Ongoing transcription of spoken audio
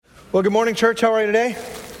Well, good morning, church. How are you today?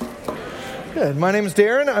 Good. My name is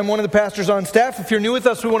Darin. I'm one of the pastors on staff. If you're new with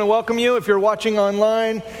us, we want to welcome you. If you're watching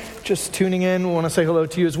online, just tuning in, we want to say hello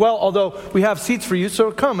to you as well. Although we have seats for you,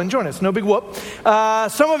 so come and join us. No big whoop.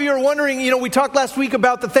 Some of you are wondering, we talked last week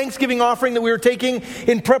about the Thanksgiving offering that we were taking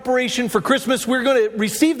in preparation for Christmas. We're going to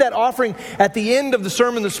receive that offering at the end of the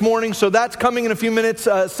sermon this morning, so that's coming in a few minutes,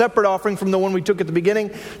 a separate offering from the one we took at the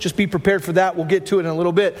beginning. Just be prepared for that. We'll get to it in a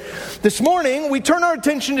little bit. This morning, we turn our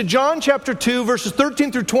attention to John chapter 2, verses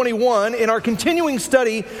 13 through 21 in our continuing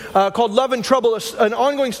study called Love and Trouble, an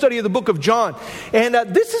ongoing study of the book of John. And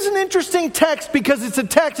this is an interesting text because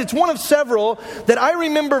it's one of several that I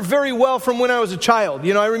remember very well from when I was a child.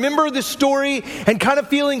 I remember this story and kind of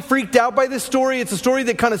feeling freaked out by this story. It's a story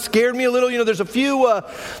that kind of scared me a little. There's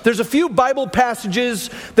a few Bible passages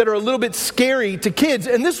that are a little bit scary to kids,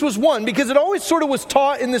 and this was one because it always sort of was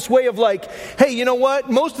taught in this way of like, hey, you know what?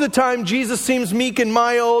 Most of the time Jesus seems meek and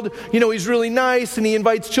mild. He's really nice and he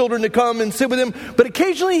invites children to come and sit with him, but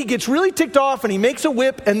occasionally he gets really ticked off and he makes a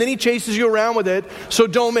whip and then he chases you around with it, so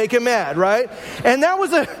don't make him mad, right? And that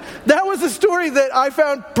was a story that I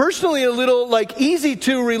found personally a little easy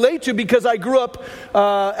to relate to because I grew up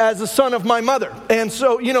as a son of my mother. And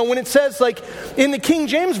so, when it says in the King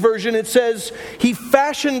James Version, it says he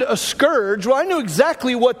fashioned a scourge. Well, I knew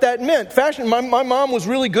exactly what that meant. My mom was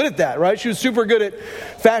really good at that, right? She was super good at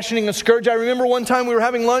fashioning a scourge. I remember one time we were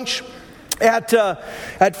having lunch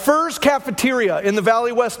at Furr's Cafeteria in the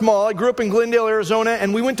Valley West Mall. I grew up in Glendale, Arizona,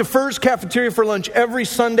 and we went to Furr's Cafeteria for lunch every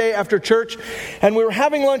Sunday after church. And we were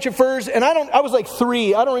having lunch at Furr's, and I was like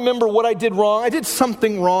 3. I don't remember what I did wrong. I did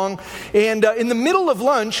something wrong. And in the middle of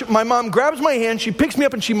lunch, my mom grabs my hand, she picks me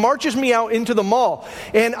up, and she marches me out into the mall.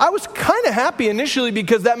 And I was kind of happy initially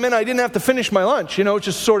because that meant I didn't have to finish my lunch, which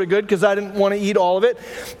is sort of good because I didn't want to eat all of it.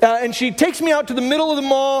 And she takes me out to the middle of the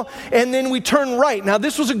mall, and then we turn right. Now,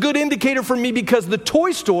 this was a good indicator for me because the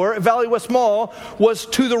toy store at Valley West Mall was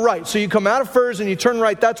to the right. So you come out of Furr's and you turn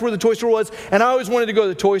right. That's where the toy store was. And I always wanted to go to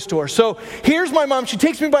the toy store. So here's my mom. She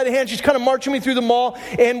takes me by the hand. She's kind of marching me through the mall.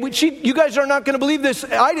 And you guys are not going to believe this.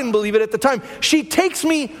 I didn't believe it at the time. She takes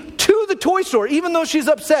me to the toy store, even though she's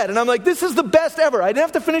upset. And I'm like, this is the best ever. I didn't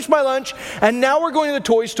have to finish my lunch. And now we're going to the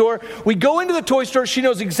toy store. We go into the toy store. She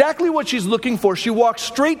knows exactly what she's looking for. She walks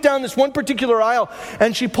straight down this one particular aisle.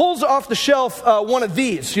 And she pulls off the shelf one of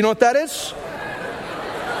these. You know what that is?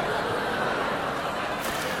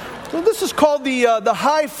 Well, this is called the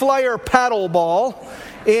High Flyer Paddle Ball.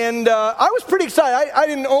 And I was pretty excited. I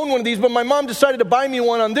didn't own one of these, but my mom decided to buy me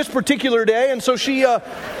one on this particular day. And so she, I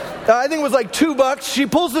think it was like $2. She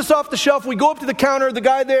pulls this off the shelf. We go up to the counter. The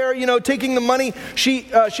guy there, taking the money, she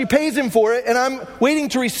pays him for it. And I'm waiting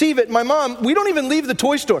to receive it. My mom, we don't even leave the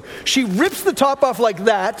toy store. She rips the top off like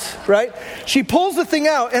that, right? She pulls the thing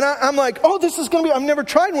out. And I'm like, oh, this is going to be, I've never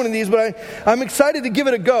tried one of these, but I'm excited to give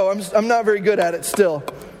it a go. I'm not very good at it still.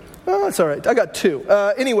 Oh, that's all right. I got 2.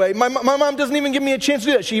 Anyway, my mom doesn't even give me a chance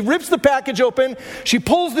to do that. She rips the package open. She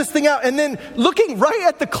pulls this thing out. And then looking right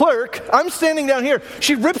at the clerk, I'm standing down here.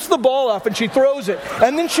 She rips the ball off and she throws it.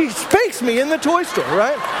 And then she spanks me in the toy store,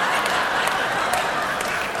 right?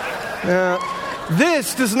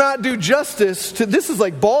 This does not do justice to, this is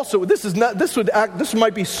like ball, so this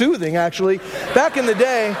might be soothing actually. Back in the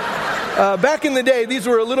day, these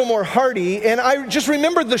were a little more hardy, and I just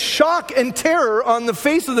remember the shock and terror on the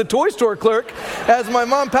face of the toy store clerk as my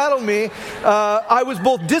mom paddled me. I was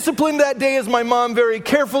both disciplined that day as my mom very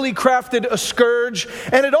carefully crafted a scourge,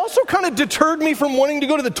 and it also kind of deterred me from wanting to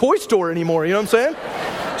go to the toy store anymore, you know what I'm saying?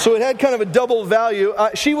 So it had kind of a double value.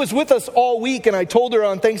 She was with us all week, and I told her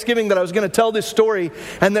on Thanksgiving that I was going to tell this story,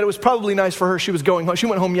 and that it was probably nice for her. She was going home. She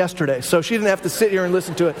went home yesterday, so she didn't have to sit here and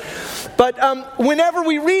listen to it. But whenever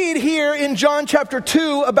we read here in John chapter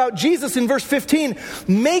 2 about Jesus in verse 15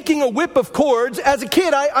 making a whip of cords, as a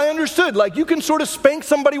kid I understood, you can sort of spank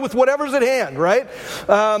somebody with whatever's at hand, right?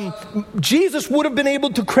 Jesus would have been able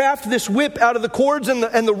to craft this whip out of the cords and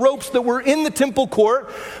the ropes that were in the temple court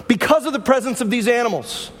because of the presence of these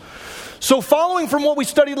animals. So following from what we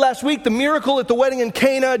studied last week, the miracle at the wedding in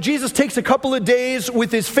Cana, Jesus takes a couple of days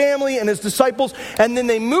with his family and his disciples, and then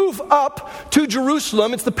they move up to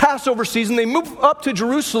Jerusalem. It's the Passover season. They move up to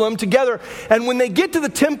Jerusalem together, and when they get to the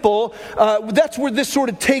temple, that's where this sort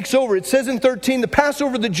of takes over. It says in 13, the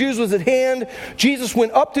Passover of the Jews was at hand. Jesus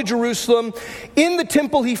went up to Jerusalem. In the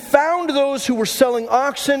temple, he found those who were selling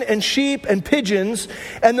oxen and sheep and pigeons,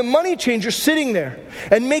 and the money changers sitting there.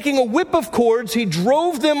 And making a whip of cords, he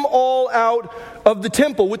drove them all out of the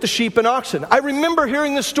temple with the sheep and oxen. I remember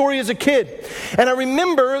hearing this story as a kid. And I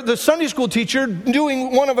remember the Sunday school teacher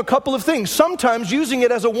doing one of a couple of things. Sometimes using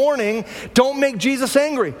it as a warning, don't make Jesus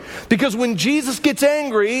angry. Because when Jesus gets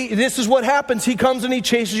angry, this is what happens. He comes and he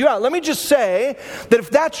chases you out. Let me just say that if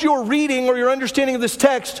that's your reading or your understanding of this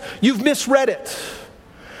text, you've misread it.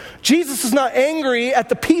 Jesus is not angry at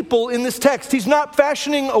the people in this text. He's not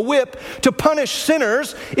fashioning a whip to punish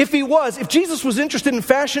sinners. If Jesus was interested in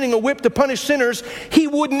fashioning a whip to punish sinners, he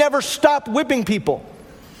would never stop whipping people,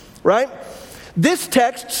 right? This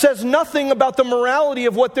text says nothing about the morality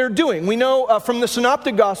of what they're doing. We know from the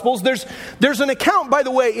Synoptic Gospels, there's an account, by the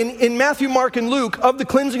way, in Matthew, Mark, and Luke of the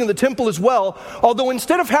cleansing of the temple as well. Although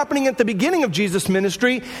instead of happening at the beginning of Jesus'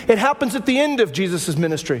 ministry, it happens at the end of Jesus'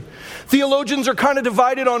 ministry. Theologians are kind of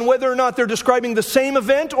divided on whether or not they're describing the same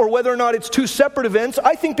event or whether or not it's two separate events.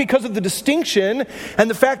 I think because of the distinction and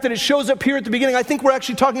the fact that it shows up here at the beginning, I think we're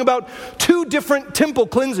actually talking about two different temple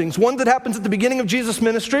cleansings. One that happens at the beginning of Jesus'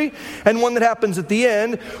 ministry and one that happens at the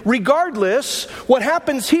end. Regardless, what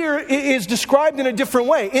happens here is described in a different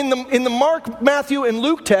way. In the Mark, Matthew, and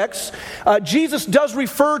Luke texts, Jesus does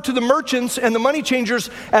refer to the merchants and the money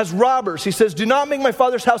changers as robbers. He says, "Do not make my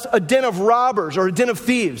Father's house a den of robbers or a den of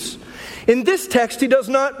thieves." In this text, he does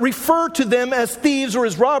not refer to them as thieves or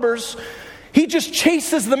as robbers. He just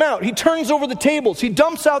chases them out. He turns over the tables. He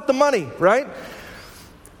dumps out the money, right?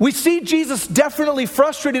 We see Jesus definitely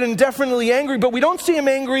frustrated and definitely angry, but we don't see him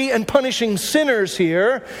angry and punishing sinners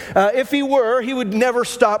here. If he were, he would never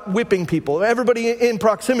stop whipping people. Everybody in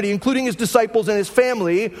proximity, including his disciples and his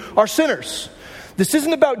family, are sinners. This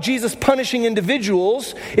isn't about Jesus punishing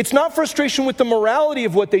individuals. It's not frustration with the morality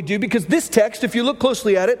of what they do, because this text, if you look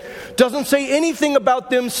closely at it, doesn't say anything about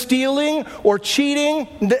them stealing or cheating.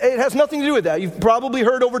 It has nothing to do with that. You've probably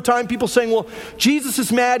heard over time people saying, well, Jesus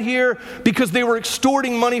is mad here because they were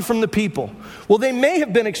extorting money from the people. Well, they may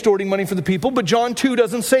have been extorting money from the people, but John 2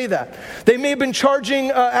 doesn't say that. They may have been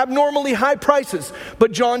charging abnormally high prices,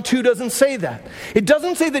 but John 2 doesn't say that. It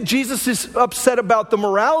doesn't say that Jesus is upset about the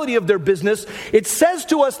morality of their business. It says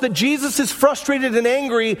to us that Jesus is frustrated and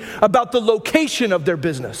angry about the location of their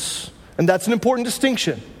business. And that's an important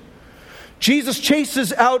distinction. Jesus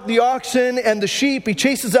chases out the oxen and the sheep. He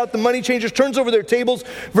chases out the money changers, turns over their tables.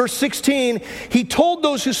 Verse 16, he told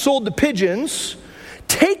those who sold the pigeons,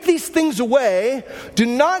 "Take these things away. Do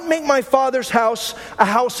not make my Father's house a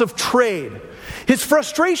house of trade." His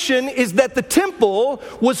frustration is that the temple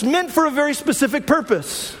was meant for a very specific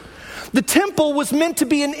purpose. The temple was meant to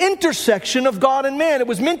be an intersection of God and man. It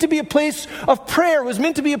was meant to be a place of prayer. It was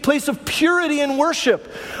meant to be a place of purity and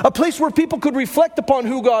worship. A place where people could reflect upon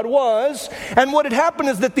who God was. And what had happened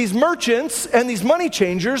is that these merchants and these money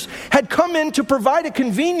changers had come in to provide a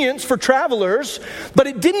convenience for travelers, but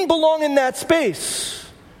it didn't belong in that space.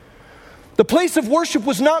 The place of worship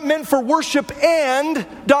was not meant for worship and ...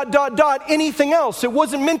 anything else. It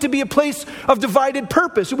wasn't meant to be a place of divided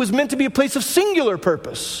purpose. It was meant to be a place of singular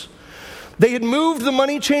purpose. They had moved the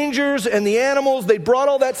money changers and the animals. They brought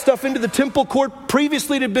all that stuff into the temple court.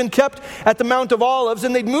 Previously it had been kept at the Mount of Olives,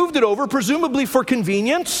 and they'd moved it over, presumably for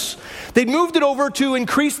convenience. They'd moved it over to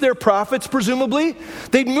increase their profits, presumably.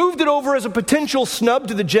 They'd moved it over as a potential snub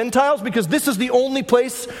to the Gentiles, because this is the only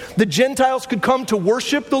place the Gentiles could come to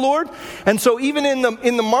worship the Lord. And so even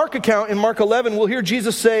in the Mark account, in Mark 11, we'll hear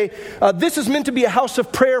Jesus say, this is meant to be a house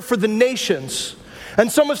of prayer for the nations. And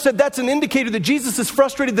some have said that's an indicator that Jesus is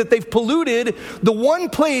frustrated that they've polluted the one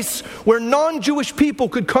place where non-Jewish people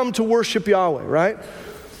could come to worship Yahweh, right?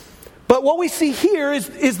 But what we see here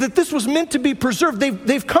is that this was meant to be preserved.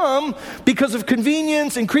 They've come because of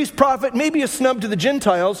convenience, increased profit, maybe a snub to the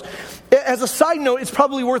Gentiles. As a side note, it's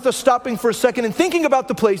probably worth us stopping for a second and thinking about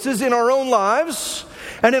the places in our own lives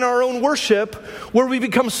and in our own worship where we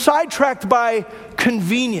become sidetracked by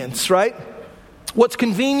convenience, right? What's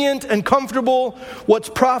convenient and comfortable, what's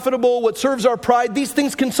profitable, what serves our pride, these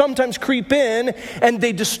things can sometimes creep in and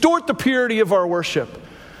they distort the purity of our worship.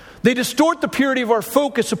 They distort the purity of our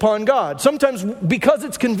focus upon God. Sometimes because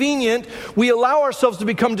it's convenient, we allow ourselves to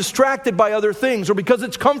become distracted by other things, or because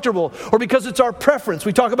it's comfortable, or because it's our preference.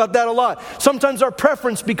 We talk about that a lot. Sometimes our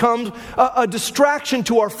preference becomes a distraction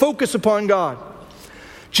to our focus upon God.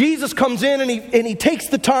 Jesus comes in and he takes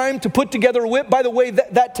the time to put together a whip. By the way,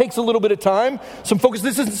 that takes a little bit of time. Some focus.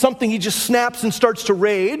 This isn't something he just snaps and starts to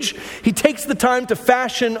rage. He takes the time to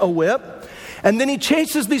fashion a whip. And then he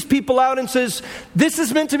chases these people out and says, this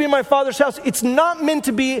is meant to be my Father's house. It's not meant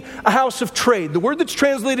to be a house of trade. The word that's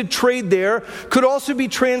translated trade there could also be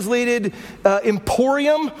translated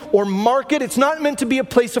emporium or market. It's not meant to be a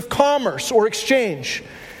place of commerce or exchange.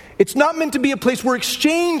 It's not meant to be a place where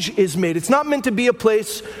exchange is made. It's not meant to be a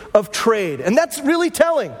place of trade. And that's really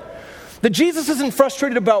telling. That Jesus isn't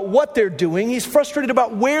frustrated about what they're doing. He's frustrated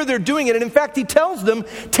about where they're doing it. And in fact, he tells them,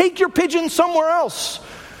 take your pigeon somewhere else.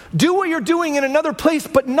 Do what you're doing in another place,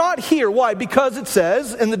 but not here. Why? Because it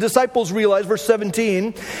says, and the disciples realized, verse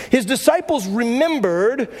 17, his disciples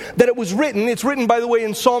remembered that it was written. It's written, by the way,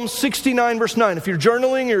 in Psalm 69, verse 9. If you're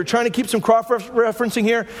journaling or you're trying to keep some cross-referencing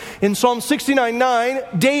here, in Psalm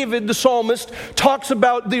 69:9, David, the psalmist, talks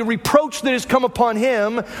about the reproach that has come upon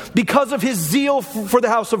him because of his zeal for the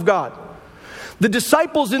house of God. The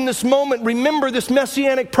disciples in this moment remember this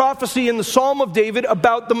messianic prophecy in the Psalm of David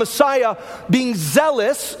about the Messiah being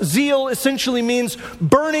zealous. Zeal essentially means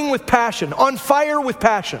burning with passion, on fire with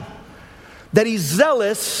passion. That he's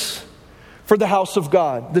zealous for the house of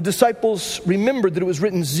God. The disciples remembered that it was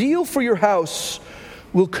written, zeal for your house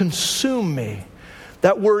will consume me.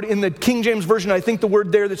 That word in the King James Version, I think the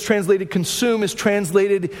word there that's translated consume is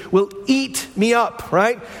translated will eat me up,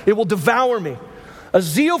 right? It will devour me. A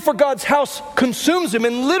zeal for God's house consumes him,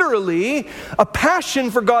 and literally, a passion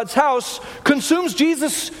for God's house consumes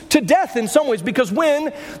Jesus to death in some ways, because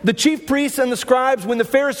when the chief priests and the scribes, when the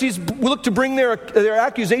Pharisees look to bring their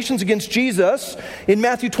accusations against Jesus, in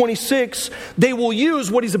Matthew 26, they will use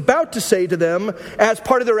what he's about to say to them as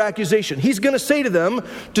part of their accusation. He's going to say to them,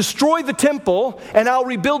 destroy the temple, and I'll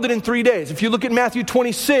rebuild it in 3 days. If you look at Matthew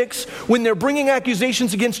 26, when they're bringing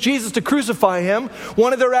accusations against Jesus to crucify him,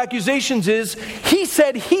 one of their accusations is, he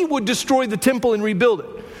said he would destroy the temple and rebuild it.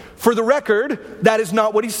 For the record, that is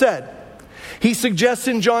not what he said. He suggests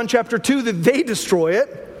in John chapter 2 that they destroy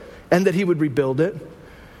it and that he would rebuild it.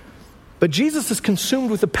 But Jesus is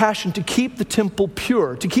consumed with a passion to keep the temple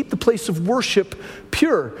pure, to keep the place of worship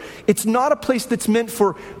pure. It's not a place that's meant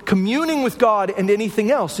for communing with God and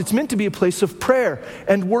anything else. It's meant to be a place of prayer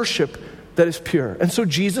and worship that is pure. And so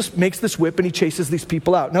Jesus makes this whip and he chases these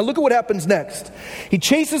people out. Now look at what happens next. He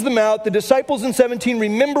chases them out. The disciples in 17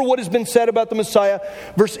 remember what has been said about the Messiah.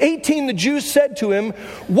 Verse 18, the Jews said to him,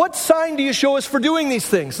 what sign do you show us for doing these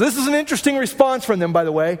things? This is an interesting response from them, by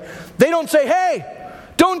the way. They don't say, hey,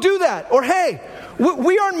 don't do that. Or hey,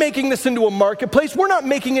 we aren't making this into a marketplace. We're not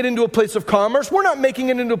making it into a place of commerce. We're not making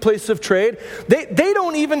it into a place of trade. They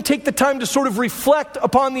don't even take the time to sort of reflect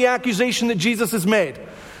upon the accusation that Jesus has made.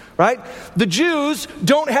 Right? The Jews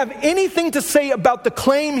don't have anything to say about the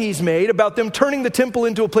claim he's made, about them turning the temple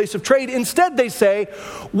into a place of trade. Instead, they say,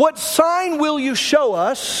 what sign will you show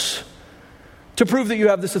us to prove that you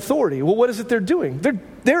have this authority? Well, what is it they're doing?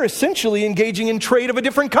 They're essentially engaging in trade of a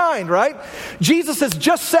different kind, right? Jesus has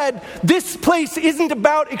just said, this place isn't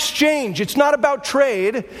about exchange. It's not about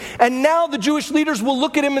trade. And now the Jewish leaders will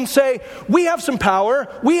look at him and say, we have some power.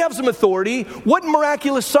 We have some authority. What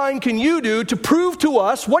miraculous sign can you do to prove to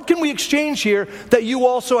us, what can we exchange here, that you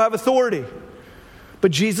also have authority?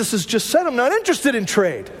 But Jesus has just said, I'm not interested in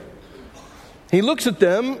trade. He looks at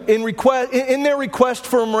them in their request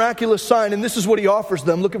for a miraculous sign, and this is what he offers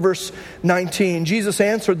them. Look at verse 19. Jesus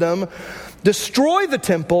answered them, destroy the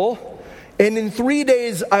temple, and in 3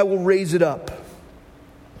 days I will raise it up.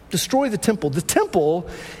 Destroy the temple. The temple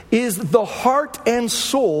is the heart and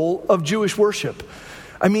soul of Jewish worship.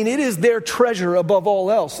 I mean, it is their treasure above all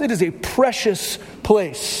else. It is a precious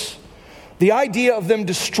place. The idea of them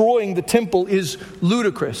destroying the temple is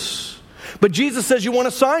ludicrous. But Jesus says, you want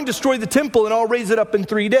a sign? Destroy the temple and I'll raise it up in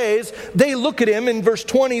 3 days. They look at him. In verse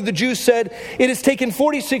 20, the Jews said, it has taken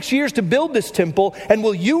 46 years to build this temple, and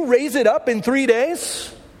will you raise it up in 3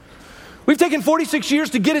 days? We've taken 46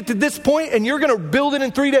 years to get it to this point, and you're going to build it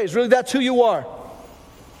in 3 days. Really, that's who you are.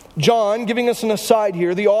 John, giving us an aside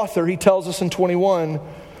here, the author, he tells us in 21,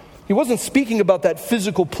 he wasn't speaking about that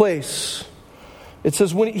physical place. It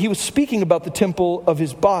says when he was speaking about the temple of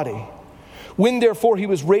his body. When therefore he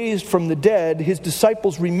was raised from the dead, his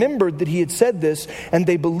disciples remembered that he had said this, and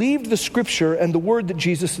they believed the scripture and the word that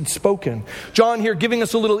Jesus had spoken. John here giving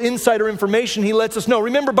us a little insider information. He lets us know.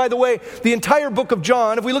 Remember, by the way, the entire book of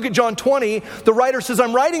John, if we look at John 20, the writer says,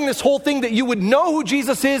 I'm writing this whole thing that you would know who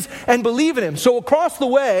Jesus is and believe in him. So across the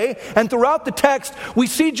way and throughout the text, we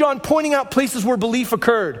see John pointing out places where belief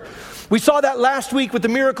occurred. We saw that last week with the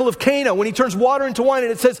miracle of Cana when he turns water into wine,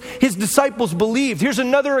 and it says his disciples believed. Here's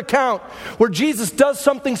another account where Jesus does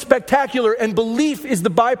something spectacular and belief is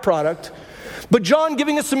the byproduct. But John,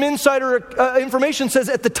 giving us some insider information, says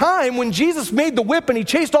at the time when Jesus made the whip and he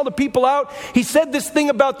chased all the people out, he said this thing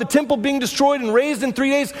about the temple being destroyed and raised in 3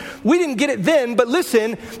 days. We didn't get it then, but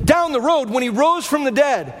listen, down the road when he rose from the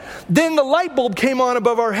dead, then the light bulb came on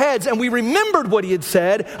above our heads and we remembered what he had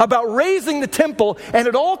said about raising the temple, and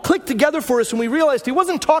it all clicked together for us, and we realized he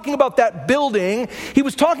wasn't talking about that building. He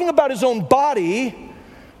was talking about his own body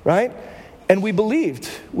right? And we believed.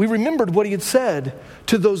 We remembered what he had said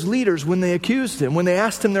to those leaders when they accused him, when they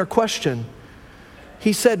asked him their question.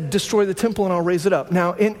 He said, destroy the temple and I'll raise it up.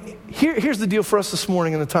 Now, here's the deal for us this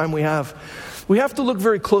morning in the time we have. We have to look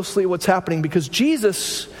very closely at what's happening, because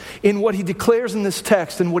Jesus, in what he declares in this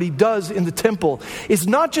text and what he does in the temple, is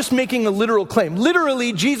not just making a literal claim.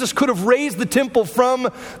 Literally, Jesus could have raised the temple from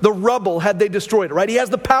the rubble had they destroyed it, right? He has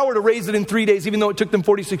the power to raise it in 3 days, even though it took them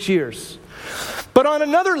 46 years. But on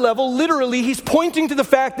another level, literally, he's pointing to the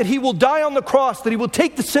fact that he will die on the cross, that he will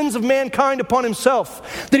take the sins of mankind upon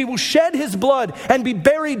himself, that he will shed his blood and be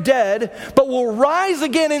buried dead, but will rise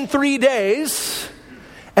again in 3 days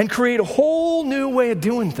and create a whole new way of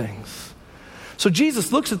doing things. So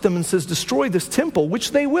Jesus looks at them and says, destroy this temple,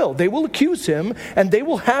 which they will. They will accuse him and they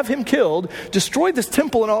will have him killed. Destroy this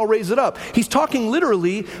temple and I'll raise it up. He's talking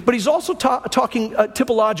literally, but he's also talking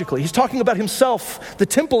typologically. He's talking about himself. The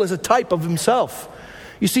temple is a type of himself.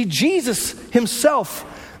 You see, Jesus himself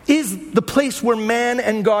is the place where man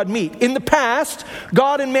and God meet. In the past,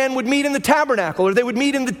 God and man would meet in the tabernacle, or they would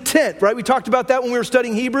meet in the tent, right? We talked about that when we were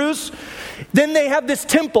studying Hebrews. Then they have this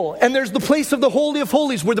temple, and there's the place of the Holy of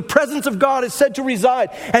Holies, where the presence of God is said to reside,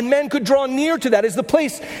 and man could draw near to that as the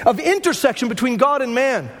place of intersection between God and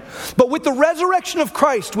man. But with the resurrection of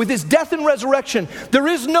Christ, with his death and resurrection, there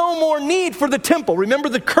is no more need for the temple. Remember,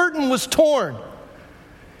 the curtain was torn.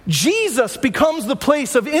 Jesus becomes the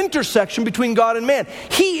place of intersection between God and man.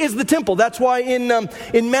 He is the temple. That's why in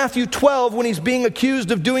Matthew 12, when he's being accused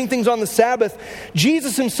of doing things on the Sabbath,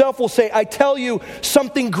 Jesus himself will say, I tell you,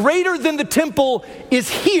 something greater than the temple is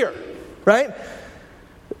here, right?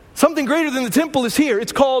 Something greater than the temple is here.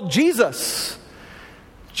 It's called Jesus.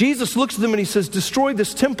 Jesus looks at them and he says, destroy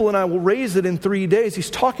this temple and I will raise it in 3 days. He's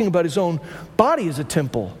talking about his own body as a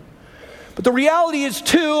temple. But the reality is,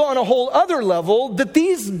 too, on a whole other level, that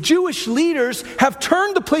these Jewish leaders have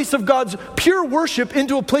turned the place of God's pure worship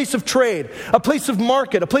into a place of trade, a place of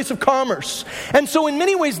market, a place of commerce. And so in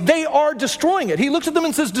many ways, they are destroying it. He looks at them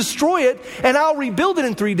and says, destroy it, and I'll rebuild it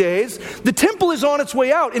in 3 days. The temple is on its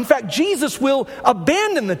way out. In fact, Jesus will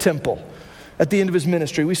abandon the temple at the end of his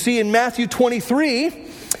ministry. We see in Matthew 23...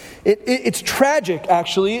 It's tragic,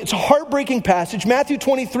 actually. It's a heartbreaking passage. Matthew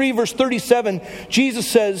 23, verse 37, Jesus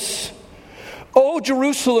says, "O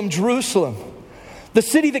Jerusalem, Jerusalem, the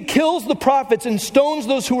city that kills the prophets and stones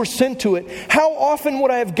those who are sent to it, how often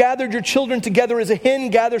would I have gathered your children together as a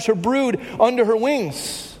hen gathers her brood under her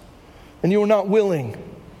wings? And you were not willing.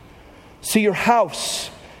 See, your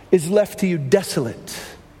house is left to you desolate."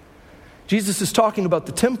 Jesus is talking about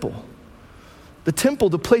the temple. The temple,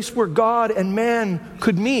 the place where God and man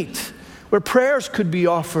could meet, where prayers could be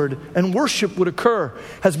offered and worship would occur,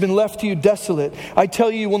 has been left to you desolate. I tell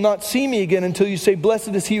you, you will not see me again until you say,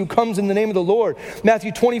 blessed is he who comes in the name of the Lord.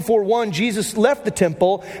 Matthew 24:1, Jesus left the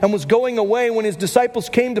temple and was going away when his disciples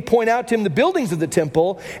came to point out to him the buildings of the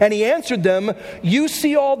temple. And he answered them, you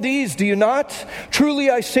see all these, do you not? Truly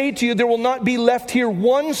I say to you, there will not be left here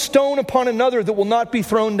one stone upon another that will not be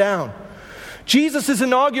thrown down. Jesus is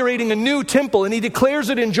inaugurating a new temple, and he declares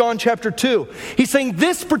it in John chapter 2. He's saying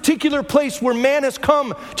this particular place where man has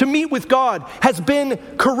come to meet with God has been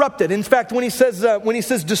corrupted. In fact, when he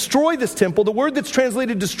says destroy this temple, the word that's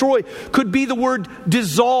translated destroy could be the word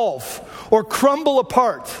dissolve or crumble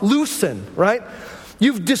apart, loosen, right?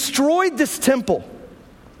 You've destroyed this temple,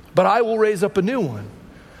 but I will raise up a new one.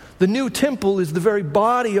 The new temple is the very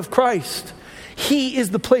body of Christ. He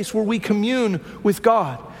is the place where we commune with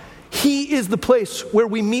God. He is the place where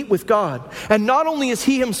we meet with God. And not only is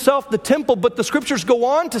he himself the temple, but the scriptures go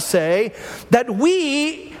on to say that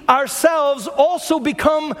we ourselves also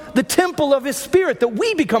become the temple of his Spirit, that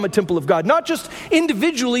we become a temple of God. Not just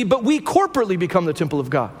individually, but we corporately become the temple of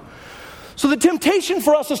God. So the temptation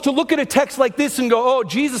for us is to look at a text like this and go, oh,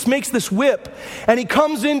 Jesus makes this whip and he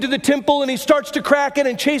comes into the temple and he starts to crack it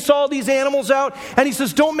and chase all these animals out. And he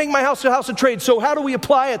says, don't make my house a house of trade. So how do we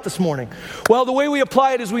apply it this morning? Well, the way we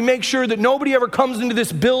apply it is we make sure that nobody ever comes into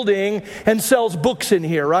this building and sells books in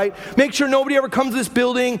here, right? Make sure nobody ever comes to this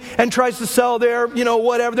building and tries to sell their,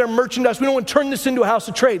 whatever, their merchandise. We don't want to turn this into a house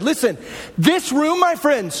of trade. Listen, this room, my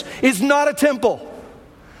friends, is not a temple.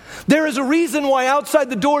 There is a reason why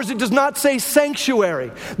outside the doors it does not say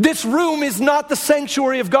sanctuary. This room is not the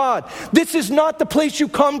sanctuary of God. This is not the place you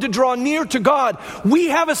come to draw near to God. We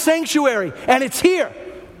have a sanctuary, and it's here.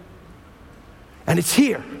 And it's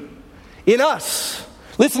here in us.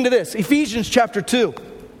 Listen to this, Ephesians chapter 2.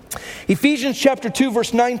 Ephesians chapter 2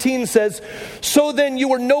 verse 19 says, "So then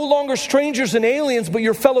you are no longer strangers and aliens, but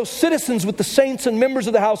your fellow citizens with the saints and members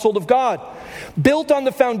of the household of God, built on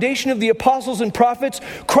the foundation of the apostles and prophets,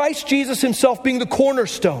 Christ Jesus himself being the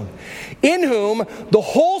cornerstone, in whom the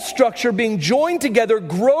whole structure being joined together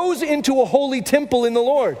grows into a holy temple in the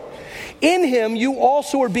Lord. In him you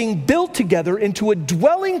also are being built together into a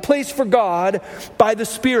dwelling place for God by the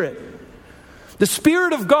Spirit." The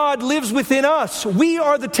Spirit of God lives within us. We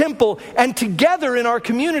are the temple, and together in our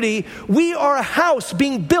community, we are a house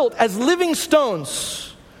being built as living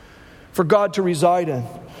stones for God to reside in.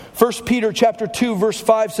 1 Peter chapter 2 verse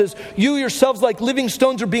 5 says, "You yourselves like living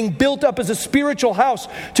stones are being built up as a spiritual house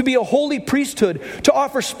to be a holy priesthood, to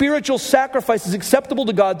offer spiritual sacrifices acceptable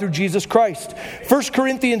to God through Jesus Christ." 1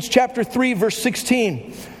 Corinthians chapter 3 verse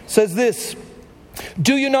 16 says this,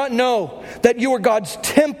 "Do you not know that you are God's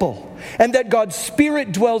temple and that God's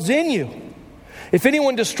Spirit dwells in you? If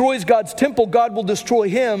anyone destroys God's temple, God will destroy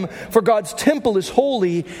him, for God's temple is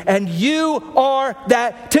holy, and you are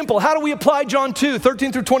that temple." How do we apply John 2,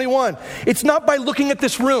 13 through 21? It's not by looking at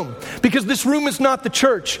this room, because this room is not the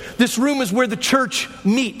church. This room is where the church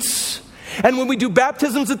meets. And when we do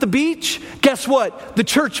baptisms at the beach, guess what? The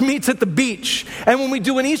church meets at the beach. And when we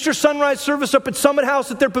do an Easter sunrise service up at Summit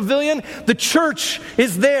House at their pavilion, the church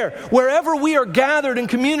is there. Wherever we are gathered in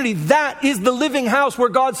community, that is the living house where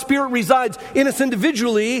God's Spirit resides in us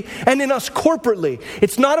individually and in us corporately.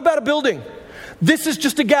 It's not about a building. This is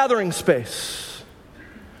just a gathering space.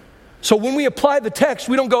 So when we apply the text,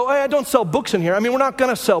 we don't go, "Hey, I don't sell books in here." I mean, we're not going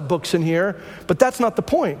to sell books in here, but that's not the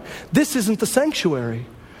point. This isn't the sanctuary.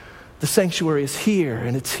 The sanctuary is here,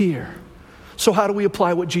 and it's here. So how do we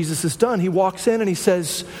apply what Jesus has done? He walks in and he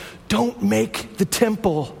says, don't make the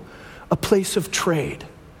temple a place of trade,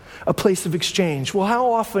 a place of exchange. Well,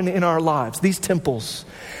 how often in our lives, these temples,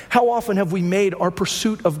 how often have we made our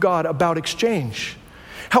pursuit of God about exchange?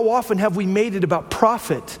 How often have we made it about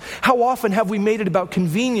profit? How often have we made it about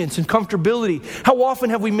convenience and comfortability? How often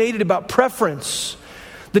have we made it about preference?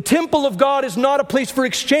 The temple of God is not a place for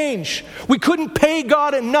exchange. We couldn't pay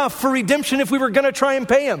God enough for redemption if we were going to try and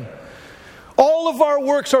pay him. All of our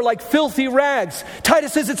works are like filthy rags.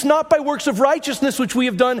 Titus says it's not by works of righteousness which we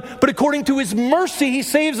have done, but according to his mercy he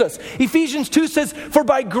saves us. Ephesians 2 says, for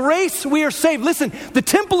by grace we are saved. Listen, the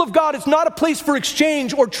temple of God is not a place for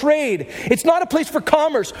exchange or trade. It's not a place for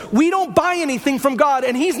commerce. We don't buy anything from God,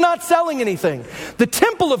 and he's not selling anything. The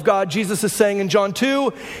temple of God, Jesus is saying in John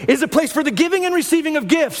 2, is a place for the giving and receiving of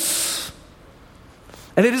gifts.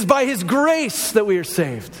 And it is by his grace that we are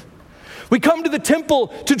saved. We come to the temple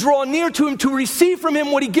to draw near to him, to receive from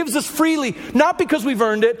him what he gives us freely, not because we've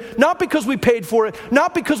earned it, not because we paid for it,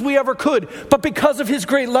 not because we ever could, but because of his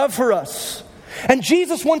great love for us. And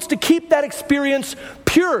Jesus wants to keep that experience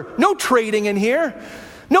pure. No trading in here.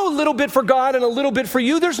 No little bit for God and a little bit for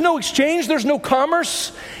you. There's no exchange. There's no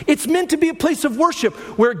commerce. It's meant to be a place of worship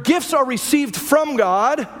where gifts are received from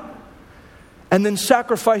God and then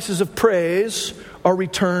sacrifices of praise are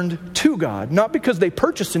returned to God. Not because they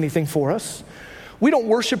purchased anything for us. We don't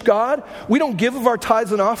worship God. We don't give of our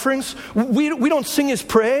tithes and offerings. We don't sing his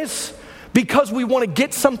praise because we want to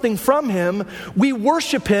get something from him. We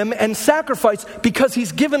worship him and sacrifice because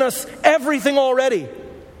he's given us everything already.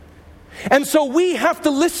 And so we have to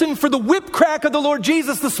listen for the whip crack of the Lord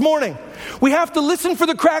Jesus this morning. We have to listen for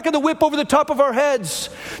the crack of the whip over the top of our heads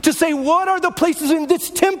to say, what are the places in this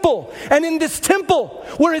temple and in this temple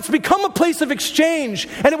where it's become a place of exchange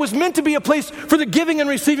and it was meant to be a place for the giving and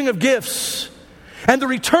receiving of gifts and the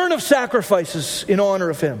return of sacrifices in honor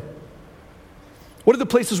of him? What are the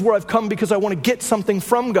places where I've come because I want to get something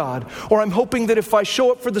from God? Or I'm hoping that if I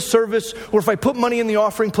show up for the service or if I put money in the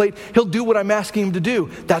offering plate, he'll do what I'm asking him to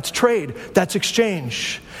do. That's trade. That's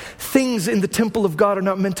exchange. Things in the temple of God are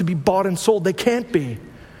not meant to be bought and sold. They can't be.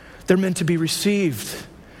 They're meant to be received.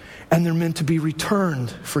 And they're meant to be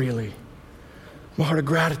returned freely. My heart of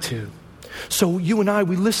gratitude. So you and I,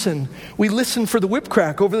 we listen for the whip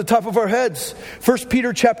crack over the top of our heads. 1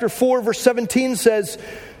 Peter chapter 4, verse 17 says,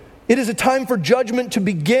 it is a time for judgment to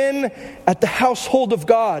begin at the household of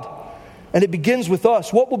God. And it begins with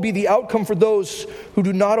us. What will be the outcome for those who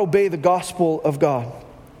do not obey the gospel of God?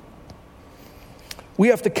 We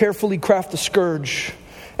have to carefully craft the scourge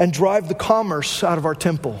and drive the commerce out of our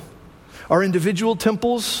temple. Our individual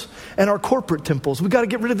temples and our corporate temples. We've got to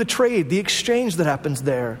get rid of the trade, the exchange that happens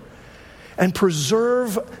there. And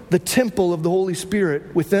preserve the temple of the Holy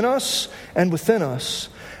Spirit within us and within us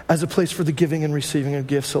as a place for the giving and receiving of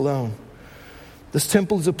gifts alone. This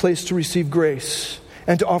temple is a place to receive grace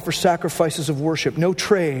and to offer sacrifices of worship. No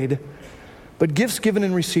trade, but gifts given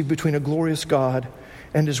and received between a glorious God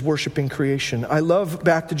and is worshiping creation. I love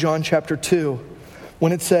back to John chapter 2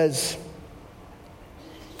 when it says,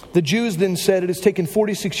 the Jews then said, it has taken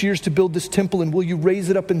 46 years to build this temple, and will you raise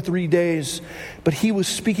it up in 3 days? But he was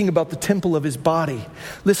speaking about the temple of his body.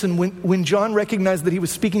 Listen, when John recognized that he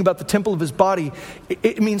was speaking about the temple of his body,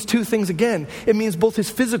 it means two things again. It means both his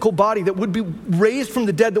physical body that would be raised from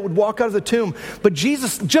the dead, that would walk out of the tomb. But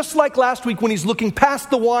Jesus, just like last week when he's looking past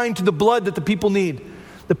the wine to the blood that the people need,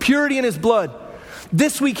 the purity in his blood,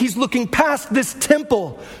 this week he's looking past this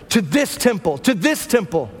temple to this temple, to this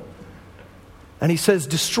temple. And he says,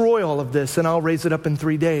 destroy all of this and I'll raise it up in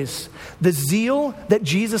 3 days. The zeal that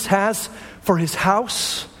Jesus has for his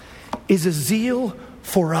house is a zeal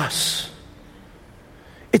for us.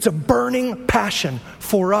 It's a burning passion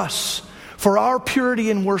for us, for our purity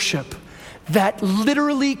in worship that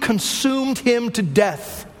literally consumed him to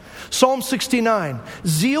death. Psalm 69,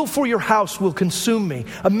 zeal for your house will consume me.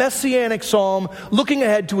 A messianic psalm looking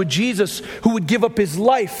ahead to a Jesus who would give up his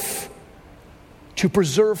life to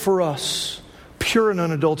preserve for us pure and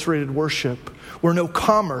unadulterated worship, where no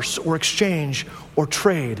commerce or exchange or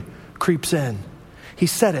trade creeps in. He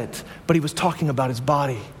said it, but he was talking about his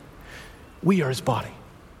body. We are his body.